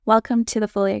Welcome to the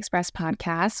Fully Expressed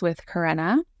podcast with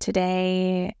Corinna.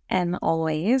 Today and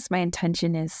always, my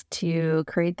intention is to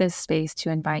create this space to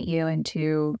invite you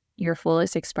into your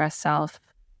fullest expressed self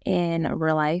in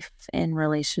real life, in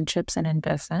relationships, and in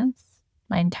business.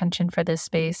 My intention for this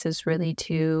space is really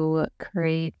to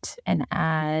create and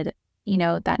add,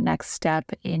 that next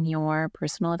step in your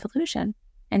personal evolution.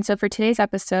 And so for today's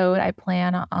episode, I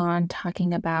plan on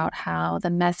talking about how the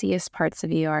messiest parts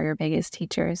of you are your biggest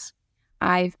teachers.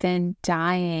 I've been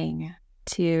dying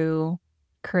to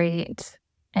create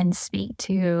and speak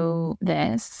to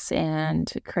this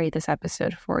and create this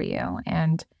episode for you.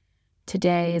 And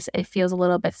it feels a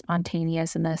little bit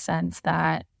spontaneous in the sense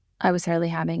that I was really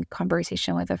having a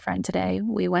conversation with a friend today.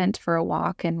 We went for a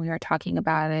walk and we were talking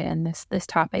about it, and this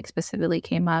topic specifically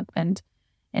came up, and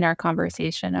in our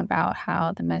conversation about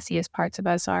how the messiest parts of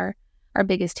us are our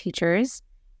biggest teachers.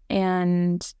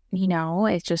 And,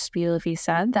 it's just beautifully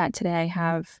said that today I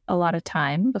have a lot of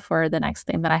time before the next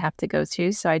thing that I have to go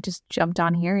to. So I just jumped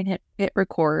on here and hit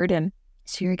record. And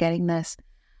so you're getting this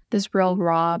real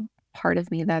raw part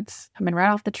of me that's coming right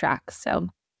off the track. So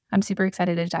I'm super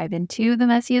excited to dive into the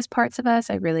messiest parts of us.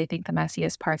 I really think the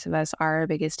messiest parts of us are our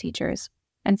biggest teachers.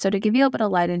 And so to give you a bit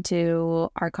of light into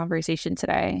our conversation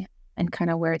today and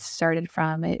kind of where it started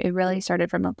from, it really started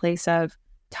from a place of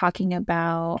talking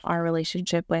about our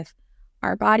relationship with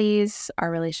our bodies,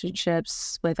 our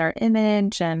relationships with our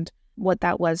image, and what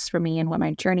that was for me and what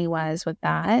my journey was with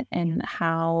that and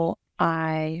how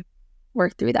I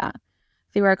worked through that.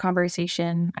 Through our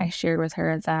conversation, I shared with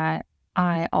her that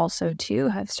I also too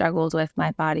have struggled with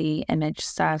my body image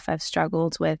stuff. I've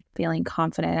struggled with feeling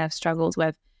confident. I've struggled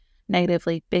with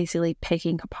negatively basically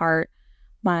picking apart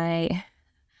the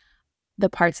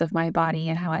parts of my body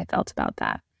and how I felt about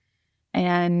that.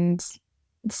 And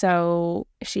so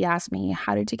she asked me,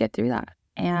 how did you get through that?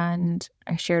 And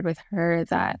I shared with her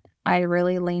that I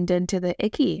really leaned into the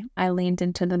icky. I leaned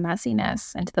into the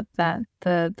messiness and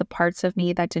the parts of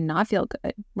me that did not feel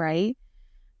good, right?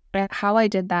 And how I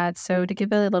did that. So to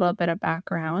give a little bit of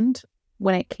background,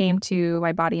 when it came to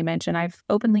my body image, and I've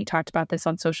openly talked about this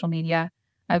on social media,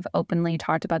 I've openly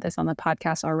talked about this on the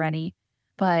podcast already,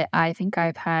 but I think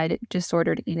I've had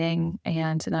disordered eating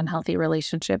and an unhealthy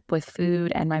relationship with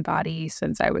food and my body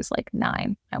since I was like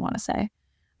 9, I want to say.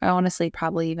 I honestly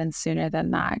probably even sooner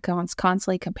than that. I was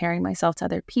constantly comparing myself to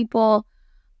other people,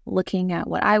 looking at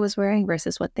what I was wearing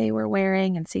versus what they were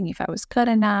wearing and seeing if I was good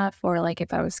enough or like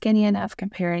if I was skinny enough,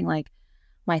 comparing like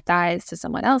my thighs to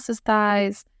someone else's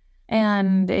thighs.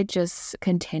 And it just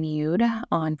continued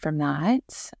on from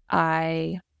that.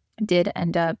 I did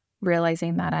end up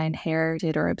realizing that I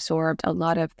inherited or absorbed a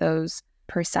lot of those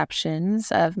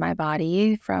perceptions of my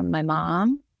body from my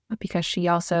mom because she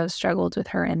also struggled with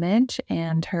her image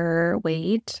and her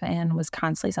weight and was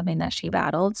constantly something that she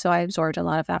battled. So I absorbed a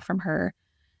lot of that from her.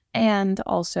 And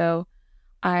also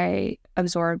I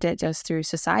absorbed it just through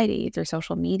society, through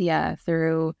social media,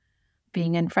 through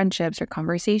being in friendships or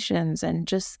conversations and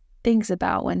just things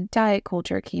about when diet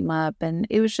culture came up. And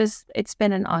it's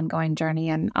been an ongoing journey,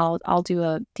 and I'll do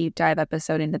a deep dive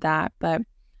episode into that. But,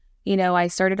 I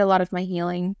started a lot of my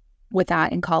healing with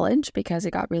that in college because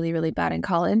it got really, really bad in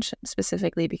college,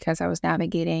 specifically because I was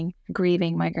navigating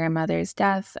grieving my grandmother's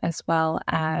death as well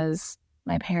as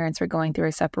my parents were going through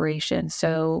a separation.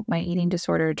 So my eating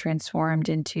disorder transformed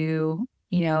into,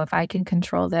 if I can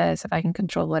control this, if I can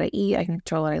control what I eat, I can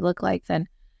control what I look like, then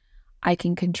I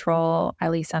can control at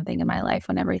least something in my life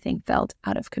when everything felt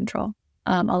out of control.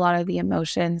 A lot of the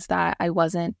emotions that I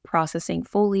wasn't processing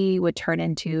fully would turn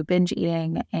into binge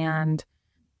eating. And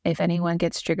if anyone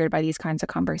gets triggered by these kinds of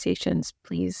conversations,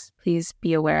 please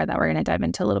be aware that we're going to dive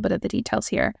into a little bit of the details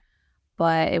here.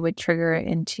 But it would trigger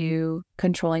into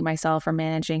controlling myself or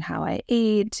managing how I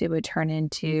ate. It would turn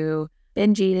into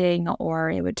binge eating,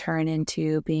 or it would turn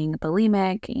into being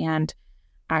bulimic and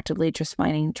actively just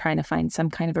trying to find some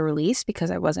kind of a release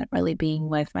because I wasn't really being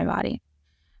with my body.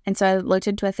 And so I looked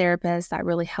into a therapist that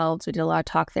really helped. We did a lot of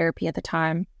talk therapy at the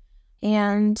time.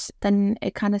 And then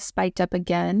it kind of spiked up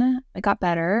again. It got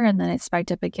better. And then it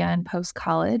spiked up again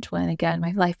post-college when, again,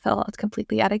 my life felt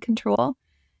completely out of control.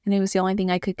 And it was the only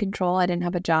thing I could control. I didn't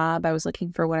have a job. I was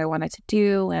looking for what I wanted to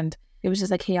do. And it was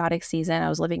just a chaotic season. I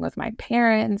was living with my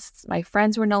parents. My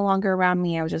friends were no longer around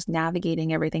me. I was just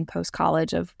navigating everything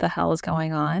post-college of the hell is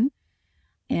going on.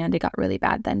 And it got really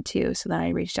bad then too. So then I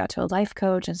reached out to a life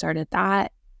coach and started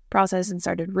that process and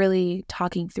started really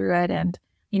talking through it. And,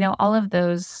 all of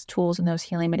those tools and those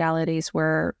healing modalities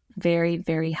were very,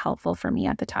 very helpful for me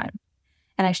at the time.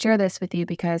 And I share this with you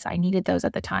because I needed those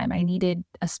at the time. I needed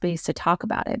a space to talk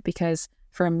about it because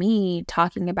for me,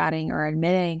 talking about it or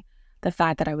admitting the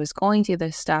fact that I was going through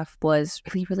this stuff was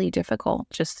really, really difficult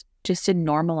just to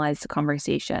normalize the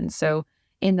conversation. So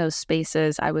in those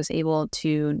spaces, I was able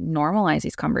to normalize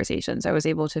these conversations. I was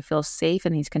able to feel safe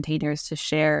in these containers to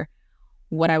share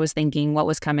what I was thinking, what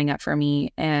was coming up for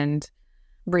me, and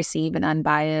receive an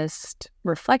unbiased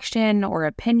reflection or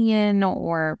opinion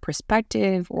or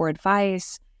perspective or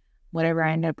advice, whatever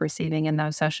I ended up receiving in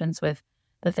those sessions with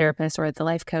the therapist or the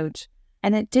life coach.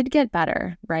 And it did get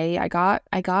better, right?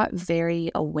 I got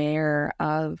very aware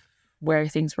of where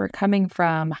things were coming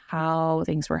from, how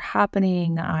things were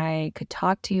happening. I could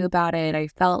talk to you about it. I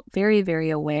felt very,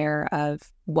 very aware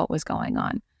of what was going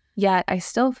on. Yet I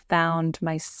still found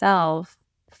myself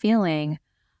feeling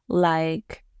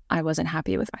like I wasn't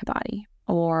happy with my body,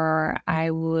 or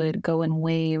I would go in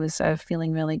waves of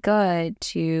feeling really good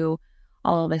to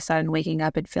all of a sudden waking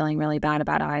up and feeling really bad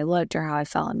about how I looked or how I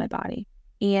felt in my body.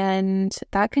 And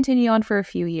that continued on for a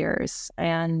few years.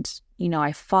 And,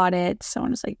 I fought it. Someone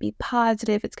was like, be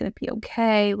positive. It's going to be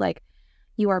okay. Like,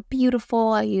 you are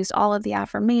beautiful. I used all of the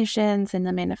affirmations and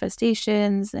the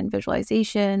manifestations and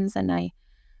visualizations. And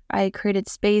I created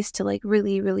space to like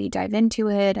really, really dive into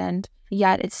it. And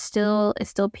yet it still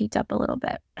peaked up a little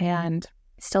bit and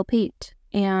still peaked.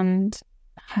 And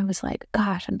I was like,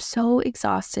 gosh, I'm so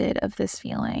exhausted of this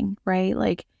feeling, right?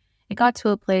 Like, it got to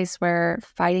a place where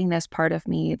fighting this part of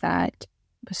me that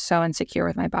was so insecure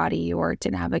with my body or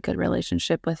didn't have a good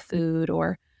relationship with food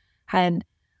or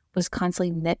was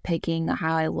constantly nitpicking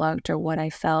how I looked or what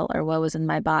I felt or what was in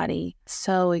my body.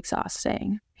 So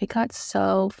exhausting. It got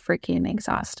so freaking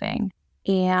exhausting.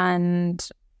 And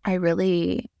I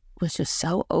really was just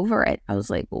so over it. I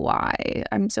was like, why?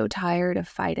 I'm so tired of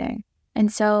fighting.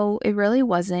 And so it really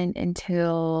wasn't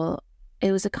until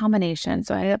it was a combination.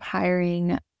 So I ended up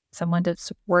hiring someone to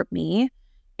support me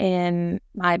in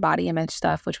my body image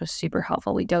stuff, which was super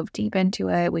helpful. We dove deep into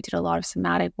it. We did a lot of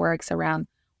somatic works around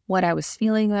what I was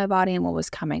feeling in my body and what was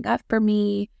coming up for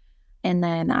me. And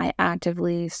then I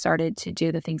actively started to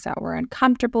do the things that were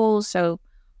uncomfortable. So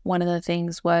one of the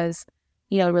things was,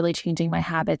 really changing my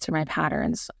habits or my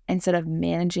patterns. Instead of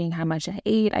managing how much I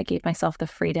ate, I gave myself the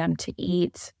freedom to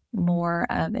eat more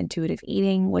of intuitive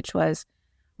eating, which was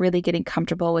really getting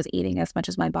comfortable with eating as much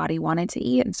as my body wanted to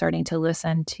eat and starting to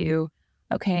listen to,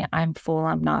 okay, I'm full,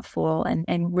 I'm not full,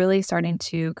 and really starting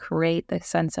to create this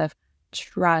sense of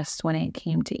trust when it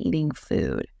came to eating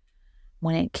food,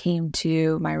 when it came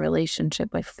to my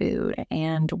relationship with food,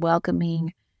 and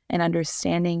welcoming and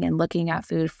understanding and looking at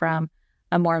food from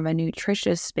a more of a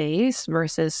nutritious space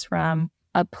versus from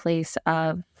a place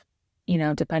of,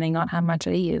 depending on how much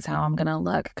I eat is how I'm going to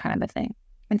look kind of a thing.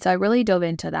 And so I really dove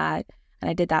into that. And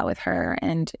I did that with her,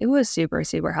 and it was super,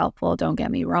 super helpful. Don't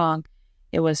get me wrong.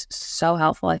 It was so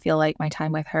helpful. I feel like my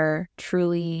time with her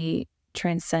truly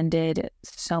transcended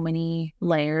so many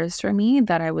layers for me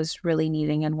that I was really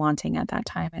needing and wanting at that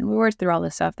time. And we worked through all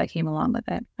the stuff that came along with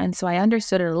it. And so I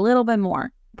understood it a little bit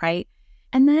more, right?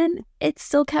 And then it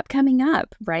still kept coming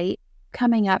up, right?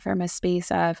 Coming up from a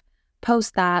space of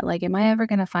post that, like, am I ever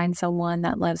going to find someone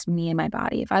that loves me and my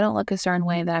body? If I don't look a certain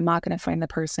way, then I'm not going to find the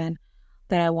person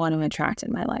that I want to attract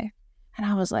in my life. And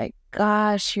I was like,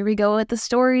 gosh, here we go with the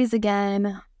stories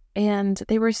again. And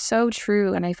they were so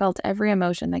true. And I felt every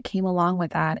emotion that came along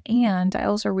with that. And I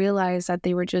also realized that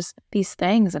they were just these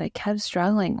things that I kept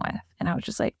struggling with. And I was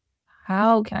just like,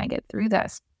 how can I get through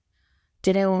this?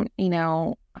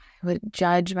 I would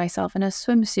judge myself in a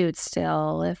swimsuit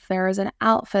still. If there was an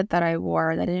outfit that I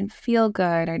wore that didn't feel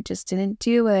good, I just didn't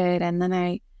do it. And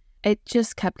then it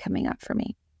just kept coming up for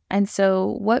me. And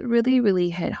so what really, really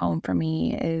hit home for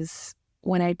me is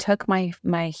when I took my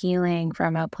healing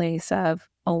from a place of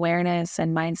awareness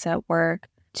and mindset work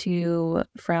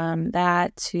from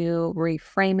that to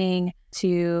reframing,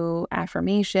 to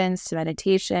affirmations, to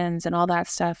meditations and all that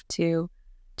stuff to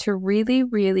really,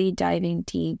 really diving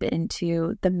deep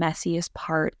into the messiest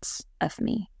parts of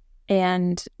me.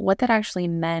 And what that actually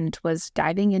meant was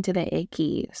diving into the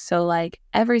icky. So like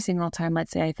every single time,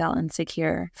 let's say I felt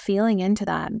insecure, feeling into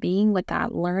that, being with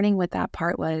that, learning what that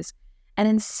part was. And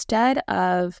instead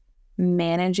of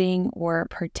managing or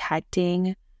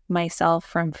protecting myself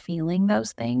from feeling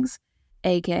those things,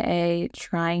 aka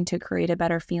trying to create a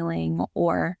better feeling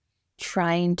or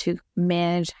trying to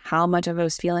manage how much of I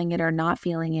was feeling it or not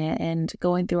feeling it and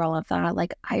going through all of that,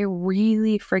 like I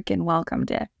really freaking welcomed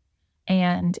it.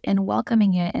 And in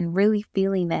welcoming it and really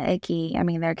feeling the icky, I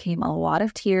mean, there came a lot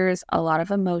of tears, a lot of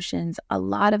emotions, a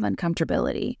lot of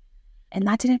uncomfortability. And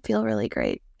that didn't feel really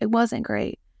great. It wasn't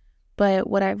great. But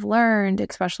what I've learned,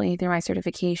 especially through my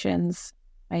certifications,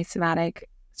 my somatic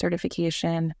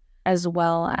certification, as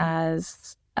well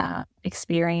as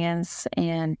experience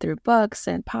and through books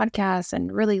and podcasts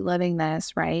and really living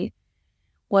this, right,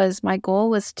 was my goal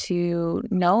was to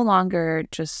no longer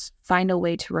just find a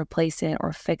way to replace it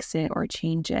or fix it or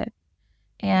change it,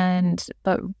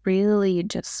 but really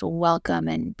just welcome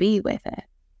and be with it,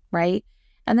 right?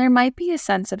 And there might be a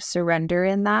sense of surrender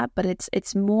in that, but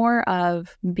it's more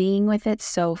of being with it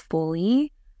so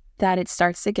fully that it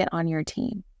starts to get on your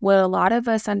team. What a lot of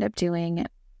us end up doing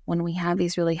when we have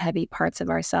these really heavy parts of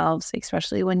ourselves,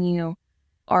 especially when you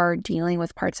are dealing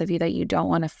with parts of you that you don't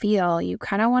want to feel, you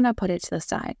kind of want to put it to the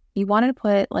side. You want to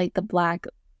put like the black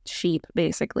sheep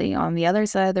basically on the other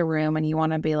side of the room, and you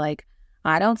want to be like,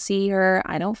 I don't see her,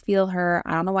 I don't feel her,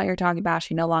 I don't know what you're talking about,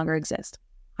 she no longer exists.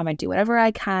 I'm going to do whatever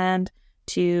I can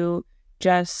to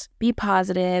just be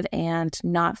positive and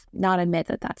not admit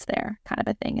that that's there, kind of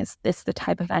a thing. It's the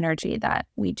type of energy that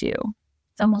we do.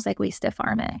 It's almost like we stiff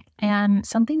arm it. And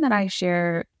something that I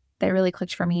share that really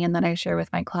clicked for me and that I share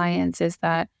with my clients is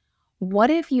that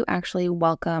what if you actually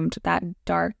welcomed that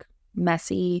dark,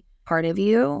 messy part of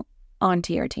you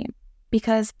onto your team?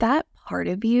 Because that part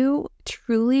of you,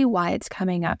 truly why it's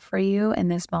coming up for you in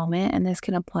this moment, and this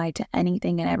can apply to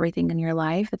anything and everything in your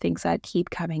life, the things that keep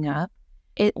coming up,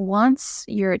 it wants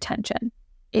your attention.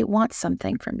 It wants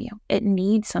something from you. It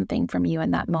needs something from you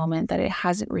in that moment that it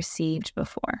hasn't received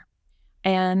before.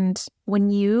 And when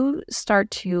you start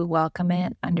to welcome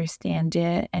it, understand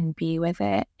it, and be with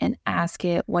it, and ask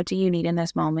it, what do you need in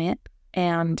this moment?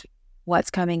 And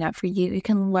what's coming up for you? You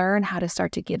can learn how to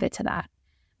start to give it to that.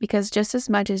 Because just as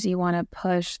much as you want to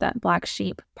push that black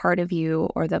sheep part of you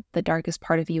or the darkest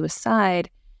part of you aside,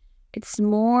 it's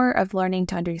more of learning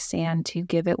to understand to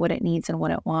give it what it needs and what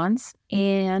it wants,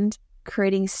 and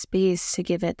creating space to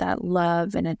give it that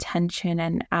love and attention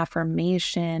and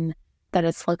affirmation that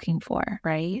it's looking for,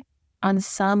 right? On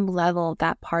some level,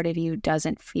 that part of you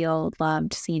doesn't feel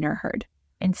loved, seen, or heard.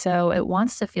 And so it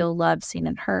wants to feel loved, seen,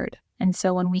 and heard. And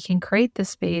so when we can create the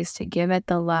space to give it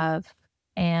the love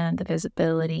and the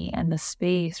visibility and the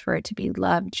space for it to be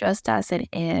loved just as it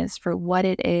is, for what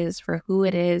it is, for who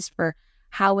it is, for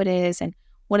how it is, and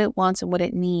what it wants and what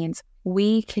it needs,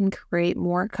 we can create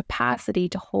more capacity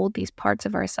to hold these parts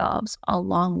of ourselves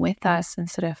along with us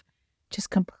instead of just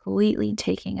completely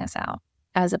taking us out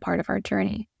as a part of our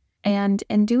journey. And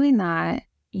in doing that,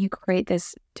 you create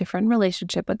this different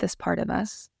relationship with this part of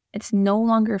us. It's no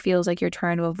longer feels like you're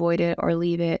trying to avoid it or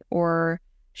leave it or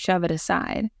shove it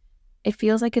aside. It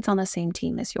feels like it's on the same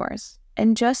team as yours.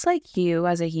 And just like you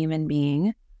as a human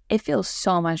being, it feels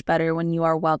so much better when you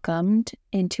are welcomed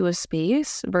into a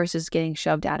space versus getting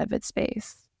shoved out of its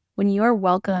space. When you're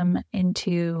welcome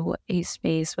into a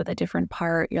space with a different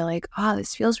part, you're like, oh,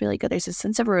 this feels really good. There's a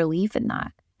sense of relief in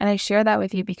that. And I share that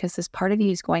with you because this part of you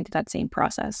is going through that same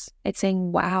process. It's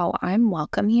saying, wow, I'm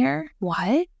welcome here.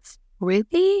 What?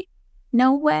 Really?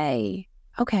 No way.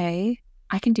 Okay,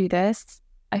 I can do this.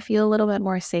 I feel a little bit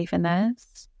more safe in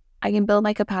this. I can build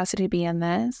my capacity to be in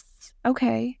this.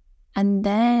 Okay. And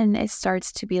then it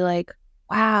starts to be like,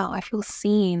 wow, I feel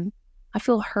seen. I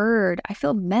feel heard. I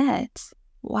feel met.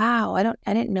 Wow,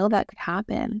 I didn't know that could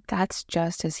happen. That's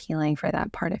just as healing for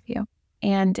that part of you.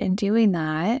 And in doing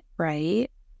that, right,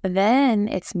 then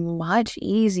it's much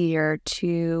easier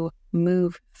to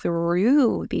move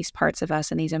through these parts of us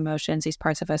and these emotions, these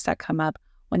parts of us that come up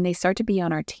when they start to be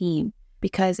on our team,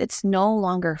 because it's no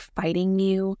longer fighting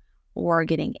you or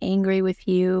getting angry with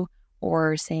you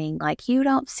or saying like, you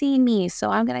don't see me,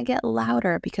 so I'm going to get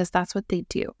louder, because that's what they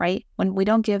do, right? When we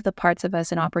don't give the parts of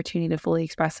us an opportunity to fully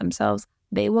express themselves,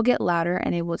 they will get louder,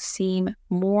 and it will seem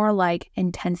more like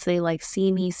intensely like,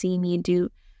 see me, do,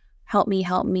 help me.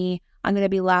 I'm going to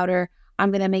be louder.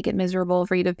 I'm going to make it miserable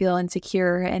for you to feel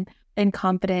insecure and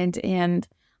incompetent and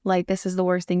like this is the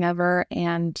worst thing ever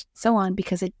and so on,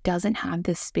 because it doesn't have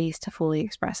this space to fully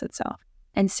express itself.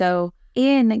 And so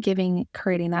in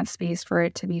creating that space for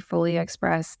it to be fully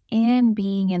expressed and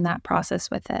being in that process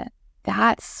with it,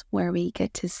 that's where we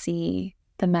get to see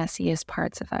the messiest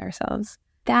parts of ourselves.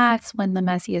 That's when the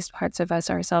messiest parts of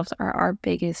ourselves are our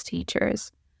biggest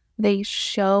teachers. They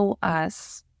show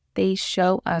us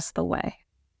the way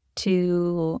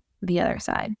to the other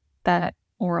side that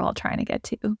we're all trying to get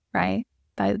to, right?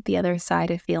 The other side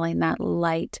of feeling that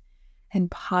light and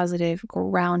positive,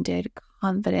 grounded,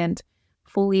 confident,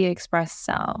 fully expressed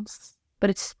selves.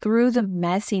 But it's through the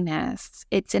messiness.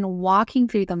 It's in walking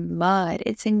through the mud.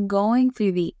 It's in going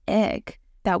through the ick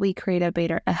that we create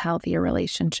a healthier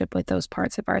relationship with those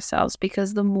parts of ourselves.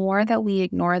 Because the more that we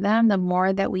ignore them, the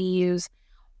more that we use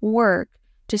work,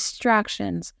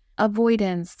 distractions,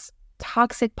 avoidance,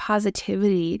 toxic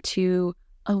positivity to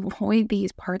avoid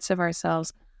these parts of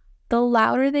ourselves, the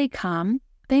louder they come,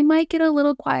 They might get a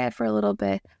little quiet for a little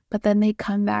bit, but then they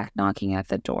come back knocking at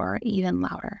the door even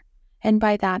louder. And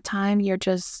by that time, you're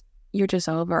just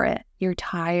over it. You're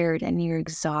tired and you're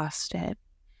exhausted.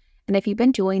 And if you've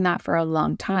been doing that for a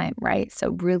long time, right?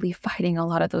 So really fighting a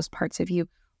lot of those parts of you,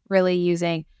 really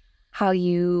using how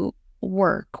you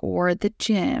work or the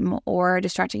gym or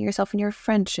distracting yourself in your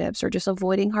friendships or just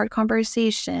avoiding hard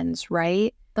conversations,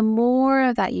 right? The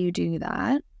more that you do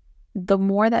that, the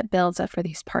more that builds up for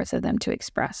these parts of them to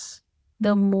express.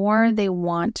 The more they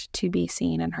want to be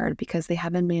seen and heard because they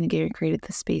haven't been created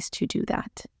the space to do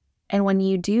that. And when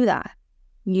you do that,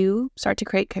 you start to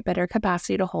create better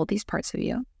capacity to hold these parts of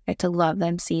you, get to love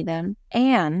them, see them,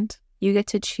 and you get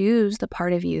to choose the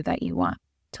part of you that you want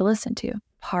to listen to.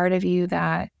 Part of you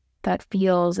that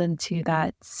feels into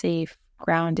that safe,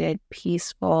 grounded,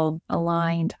 peaceful,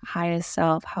 aligned, highest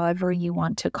self, however you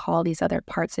want to call these other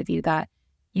parts of you that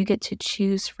you get to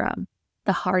choose from.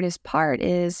 The hardest part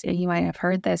is, you might have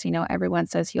heard this, everyone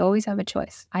says you always have a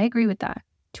choice. I agree with that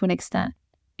to an extent.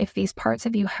 If these parts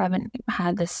of you haven't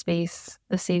had the space,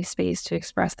 the safe space to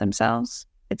express themselves,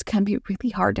 it's going to be really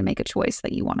hard to make a choice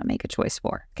that you want to make a choice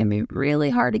for. It can be really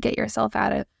hard to get yourself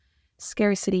out of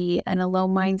scarcity and a low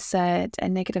mindset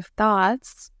and negative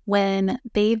thoughts when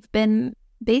they've been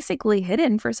basically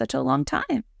hidden for such a long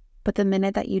time. But the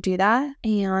minute that you do that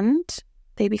and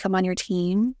they become on your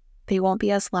team, they won't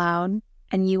be as loud,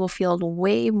 and you will feel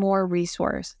way more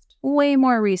resourced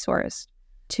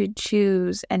to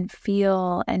choose and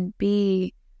feel and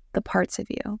be the parts of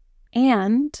you.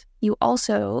 And you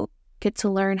also get to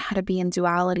learn how to be in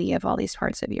duality of all these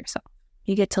parts of yourself.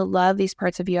 You get to love these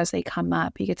parts of you as they come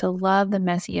up. You get to love the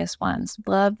messiest ones,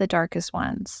 love the darkest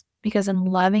ones, because in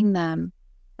loving them,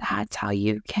 that's how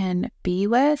you can be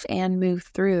with and move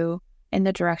through in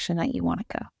the direction that you want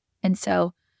to go. And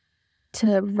so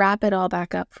to wrap it all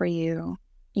back up for you,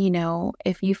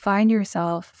 if you find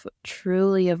yourself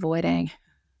truly avoiding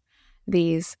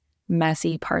these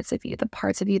messy parts of you, the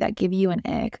parts of you that give you an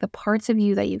ick, the parts of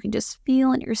you that you can just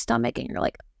feel in your stomach and you're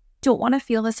like, don't want to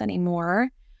feel this anymore,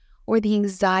 or the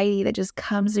anxiety that just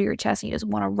comes to your chest and you just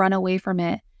want to run away from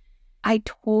it, I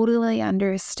totally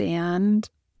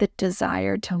understand the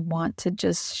desire to want to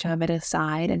just shove it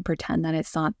aside and pretend that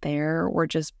it's not there or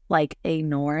just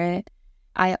ignore it.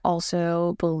 I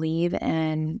also believe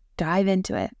in dive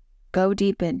into it, go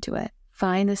deep into it,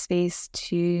 find the space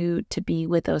to be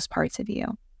with those parts of you.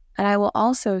 And I will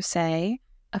also say,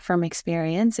 from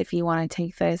experience, if you want to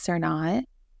take this or not,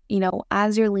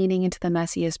 as you're leaning into the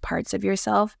messiest parts of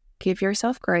yourself, give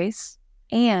yourself grace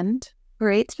and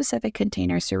create specific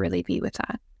containers to really be with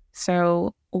that.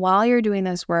 So while you're doing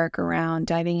this work around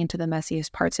diving into the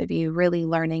messiest parts of you, really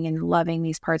learning and loving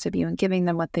these parts of you and giving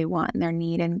them what they want and their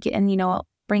need and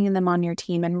bringing them on your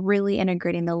team and really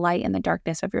integrating the light and the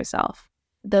darkness of yourself.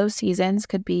 Those seasons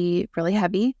could be really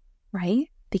heavy, right?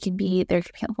 There could be a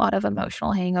lot of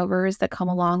emotional hangovers that come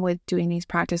along with doing these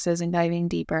practices and diving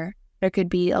deeper. There could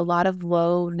be a lot of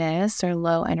lowness or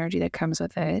low energy that comes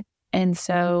with it. And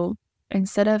so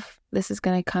instead of this is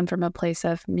going to come from a place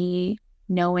of me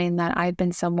knowing that I've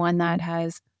been someone that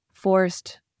has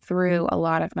forced through a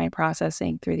lot of my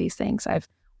processing through these things. I've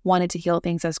wanted to heal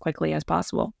things as quickly as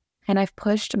possible. And I've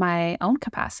pushed my own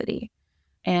capacity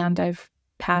and I've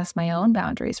passed my own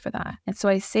boundaries for that. And so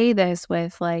I say this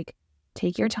with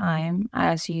take your time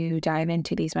as you dive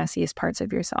into these messiest parts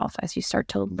of yourself, as you start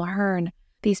to learn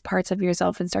these parts of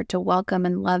yourself and start to welcome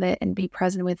and love it and be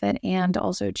present with it, and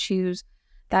also choose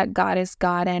that goddess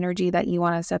God energy that you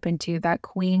want to step into, that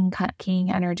queen king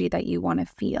energy that you want to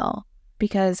feel.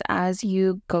 Because as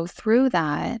you go through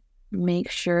that,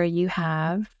 make sure you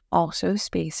have also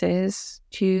spaces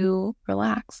to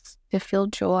relax, to feel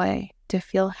joy, to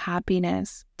feel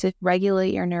happiness, to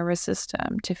regulate your nervous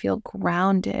system, to feel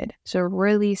grounded. So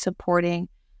really supporting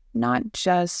not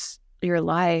just your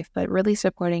life, but really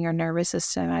supporting your nervous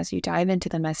system as you dive into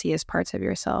the messiest parts of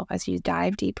yourself, as you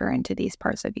dive deeper into these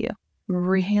parts of you.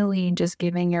 Really just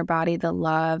giving your body the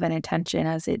love and attention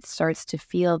as it starts to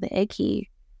feel the icky,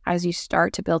 as you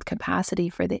start to build capacity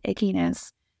for the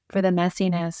ickiness, for the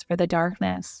messiness, for the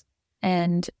darkness.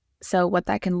 And so what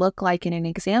that can look like in an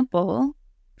example,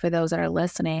 for those that are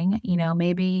listening,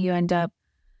 maybe you end up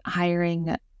hiring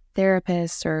a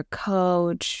therapist or a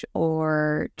coach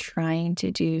or trying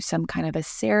to do some kind of a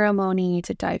ceremony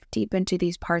to dive deep into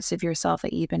these parts of yourself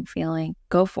that you've been feeling.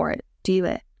 Go for it. Do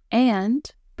it. And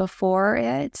before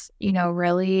it,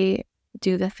 really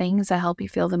do the things that help you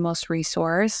feel the most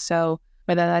resourced. So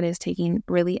whether that is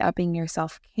really upping your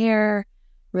self-care,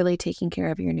 really taking care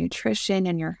of your nutrition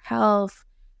and your health,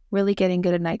 really getting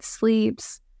good night's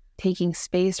sleeps, taking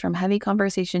space from heavy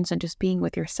conversations and just being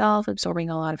with yourself, absorbing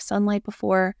a lot of sunlight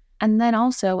before, and then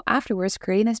also afterwards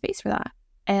creating a space for that.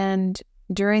 And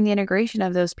during the integration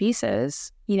of those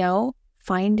pieces,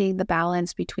 finding the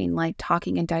balance between like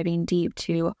talking and diving deep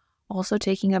to also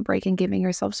taking a break and giving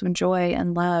yourself some joy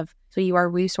and love so you are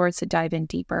resourced to dive in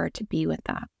deeper to be with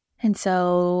that. And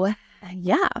so,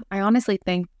 yeah, I honestly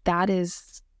think that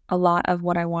is a lot of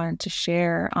what I wanted to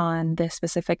share on this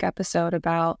specific episode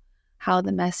about how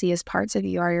the messiest parts of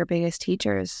you are your biggest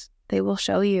teachers. They will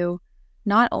show you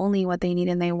not only what they need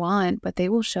and they want, but they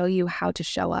will show you how to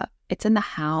show up. It's in the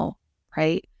how,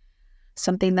 right?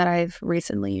 Something that I've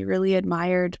recently really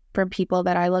admired from people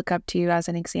that I look up to as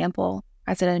an example,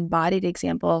 as an embodied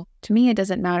example. To me, it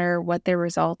doesn't matter what their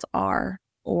results are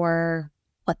or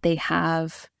what they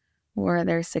have or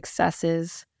their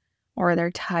successes or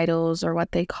their titles or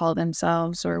what they call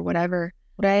themselves or whatever.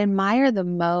 What I admire the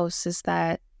most is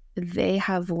that they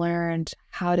have learned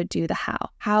how to do the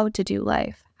how to do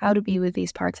life, how to be with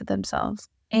these parts of themselves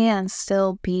and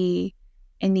still be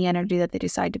in the energy that they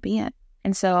decide to be in.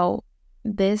 And so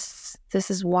this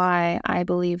is why I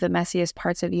believe the messiest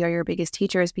parts of you are your biggest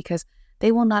teachers, because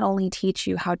they will not only teach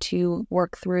you how to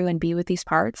work through and be with these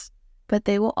parts, but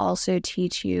they will also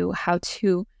teach you how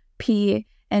to be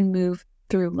and move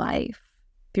through life,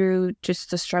 through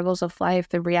just the struggles of life,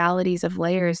 the realities of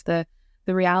layers, the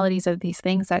realities of these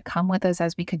things that come with us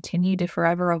as we continue to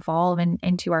forever evolve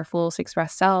into our fullest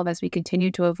expressed self, as we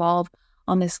continue to evolve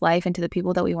on this life into the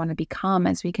people that we want to become,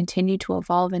 as we continue to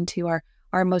evolve into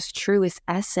our most truest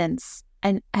essence.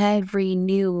 And every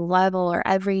new level or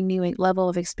every new level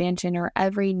of expansion or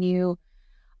every new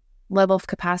level of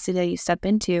capacity that you step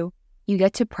into, you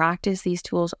get to practice these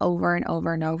tools over and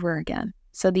over and over again.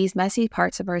 So these messy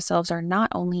parts of ourselves are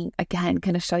not only, again,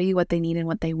 going to show you what they need and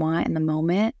what they want in the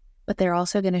moment, but they're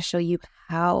also going to show you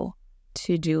how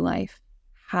to do life,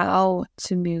 how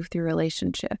to move through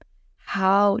relationship,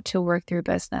 how to work through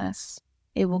business.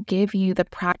 It will give you the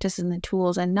practice and the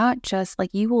tools, and not just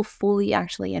like you will fully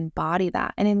actually embody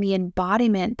that. And in the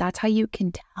embodiment, that's how you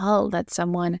can tell that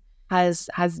someone has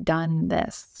done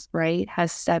this, right?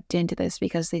 Has stepped into this,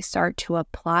 because they start to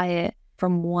apply it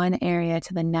from one area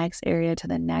to the next area to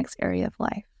the next area of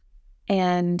life.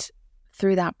 And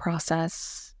through that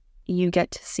process, you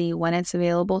get to see when it's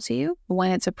available to you,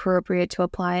 when it's appropriate to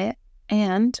apply it,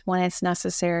 and when it's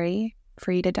necessary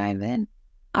for you to dive in.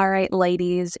 All right,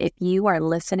 ladies, if you are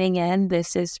listening in,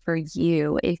 this is for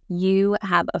you. If you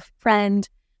have a friend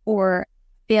or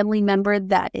family member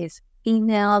that is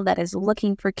female, that is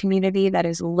looking for community, that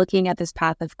is looking at this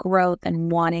path of growth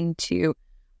and wanting to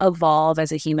evolve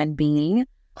as a human being,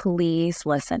 please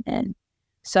listen in.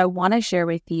 So I want to share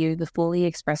with you the Fully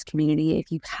Expressed community.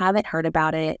 If you haven't heard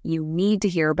about it, you need to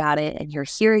hear about it, and you're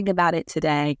hearing about it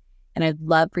today. And I'd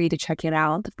love for you to check it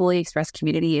out. The Fully Expressed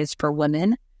community is for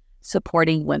women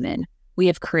supporting women. We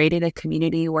have created a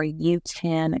community where you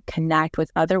can connect with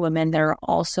other women that are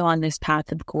also on this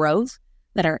path of growth,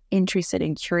 that are interested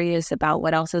and curious about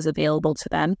what else is available to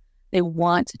them. They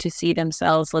want to see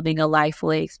themselves living a life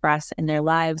fully expressed in their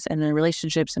lives and their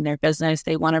relationships and their business.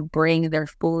 They want to bring their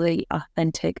fully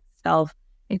authentic self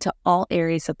into all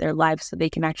areas of their life so they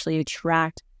can actually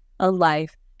attract a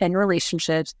life and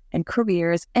relationships and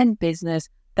careers and business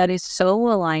that is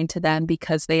so aligned to them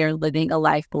because they are living a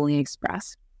life fully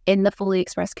expressed. In the Fully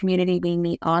Expressed community, we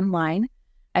meet online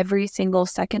every single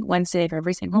second Wednesday of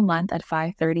every single month at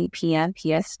 5:30 p.m.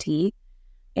 PST.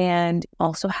 And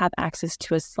also have access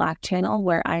to a Slack channel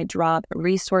where I drop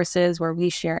resources, where we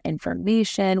share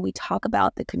information, we talk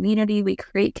about the community, we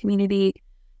create community.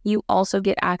 You also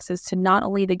get access to not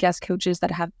only the guest coaches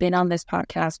that have been on this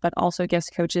podcast, but also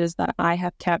guest coaches that I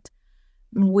have kept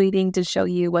waiting to show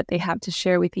you what they have to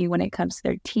share with you when it comes to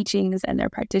their teachings and their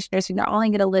practitioners. You're not only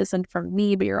going to listen from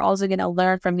me, but you're also going to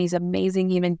learn from these amazing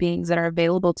human beings that are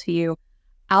available to you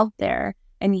out there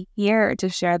and here to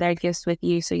share their gifts with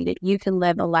you so that you can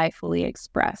live a life fully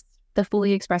expressed. The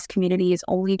Fully Expressed community is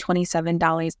only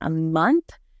 $27 a month.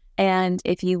 And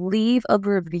if you leave a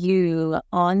review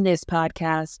on this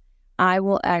podcast, I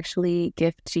will actually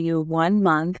gift to you 1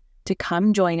 month to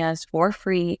come join us for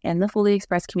free in the Fully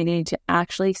Expressed community to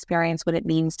actually experience what it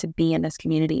means to be in this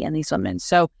community and these women.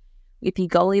 So if you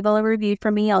go leave a review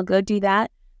for me, I'll go do that.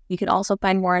 You can also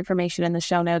find more information in the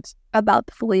show notes about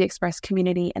the Fully Expressed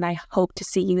community, and I hope to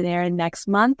see you there next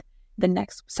month, the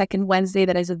next second Wednesday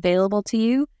that is available to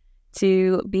you,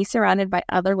 to be surrounded by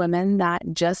other women that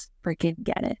just freaking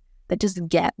get it, that just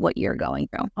get what you're going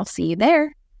through. I'll see you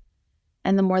there.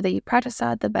 And the more that you practice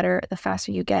that, the better, the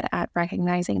faster you get at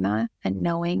recognizing that and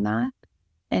knowing that.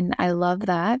 And I love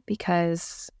that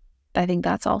because I think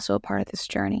that's also a part of this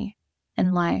journey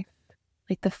in life.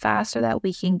 Like the faster that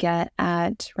we can get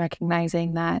at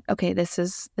recognizing that, okay, this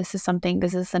is something,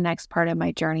 this is the next part of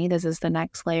my journey. This is the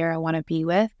next layer I want to be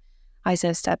with. I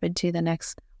said step into the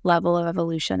next level of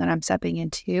evolution that I'm stepping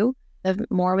into. The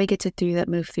more we get to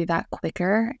move through that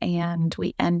quicker, and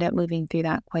we end up moving through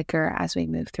that quicker as we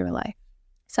move through life.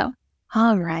 So,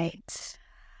 all right.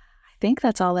 I think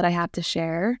that's all that I have to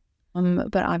share.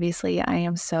 But obviously, I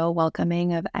am so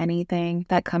welcoming of anything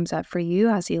that comes up for you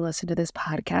as you listen to this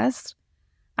podcast.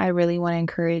 I really want to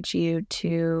encourage you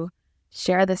to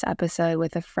share this episode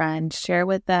with a friend, share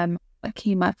with them what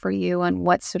came up for you and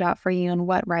what stood out for you and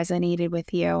what resonated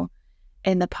with you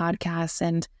in the podcast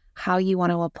and how you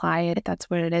want to apply it if that's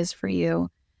what it is for you.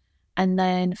 And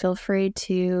then feel free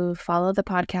to follow the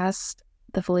podcast,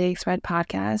 the Fully Expressed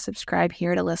podcast, subscribe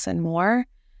here to listen more.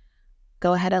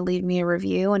 Go ahead and leave me a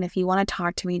review. And if you want to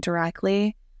talk to me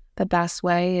directly, the best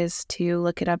way is to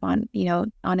look it up on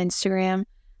Instagram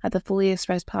at the Fully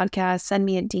Expressed podcast, send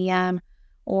me a DM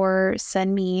or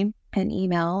send me an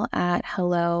email at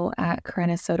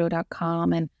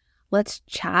hello@karenasoto.com and let's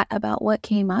chat about what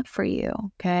came up for you.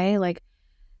 Okay.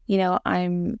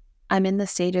 I'm in the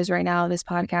stages right now of this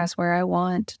podcast where I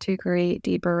want to create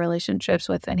deeper relationships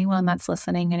with anyone that's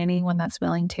listening and anyone that's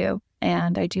willing to.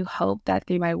 And I do hope that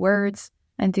through my words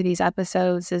and through these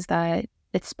episodes is that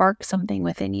it sparks something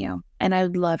within you. And I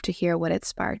would love to hear what it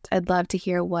sparked. I'd love to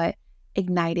hear what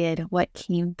ignited, what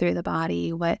came through the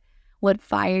body, what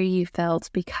fire you felt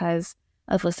because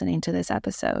of listening to this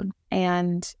episode.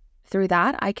 And through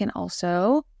that, I can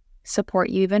also support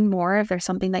you even more. If there's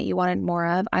something that you wanted more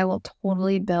of, I will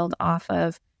totally build off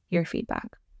of your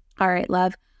feedback. All right,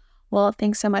 love. Well,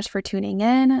 thanks so much for tuning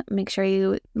in. Make sure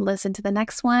you listen to the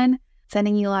next one.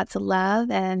 Sending you lots of love,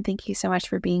 and thank you so much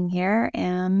for being here,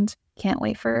 and can't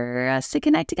wait for us to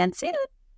connect again soon.